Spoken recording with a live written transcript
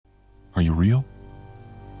Are you real?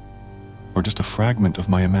 Or just a fragment of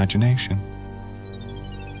my imagination?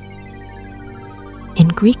 In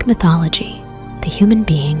Greek mythology, the human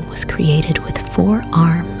being was created with 4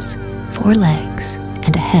 arms, 4 legs,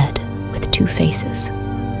 and a head with 2 faces.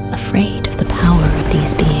 Afraid of the power of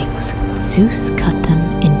these beings, Zeus cut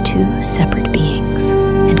them in 2 separate beings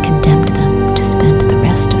and condemned them to spend the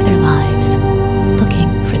rest of their lives looking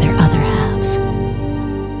for their other halves.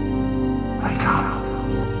 Wake up.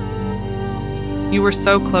 You were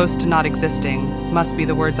so close to not existing, must be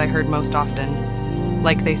the words I heard most often.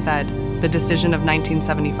 Like they said, the decision of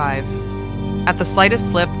 1975. At the slightest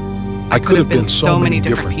slip, I could have been so many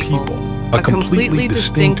different people. A completely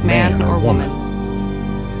distinct man or woman.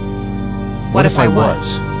 What if I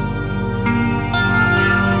was?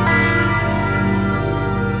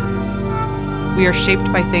 We are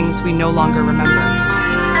shaped by things we no longer remember.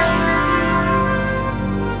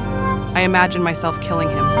 I imagine myself killing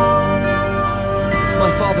him. It's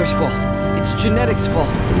my father's fault. It's genetics'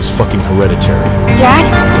 fault. It was fucking hereditary. Dad?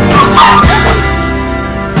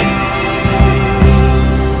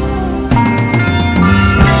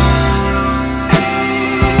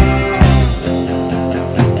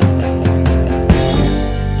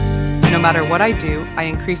 No matter what I do, I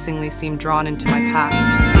increasingly seem drawn into my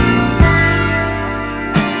past.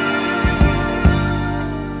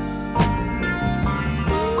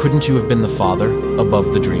 Couldn't you have been the father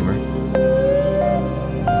above the dreamer?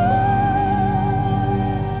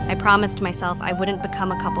 I promised myself I wouldn't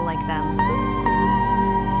become a couple like them.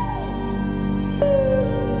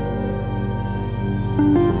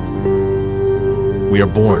 We are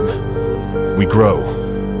born, we grow,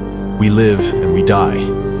 we live and we die,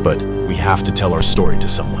 but we have to tell our story to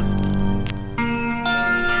someone.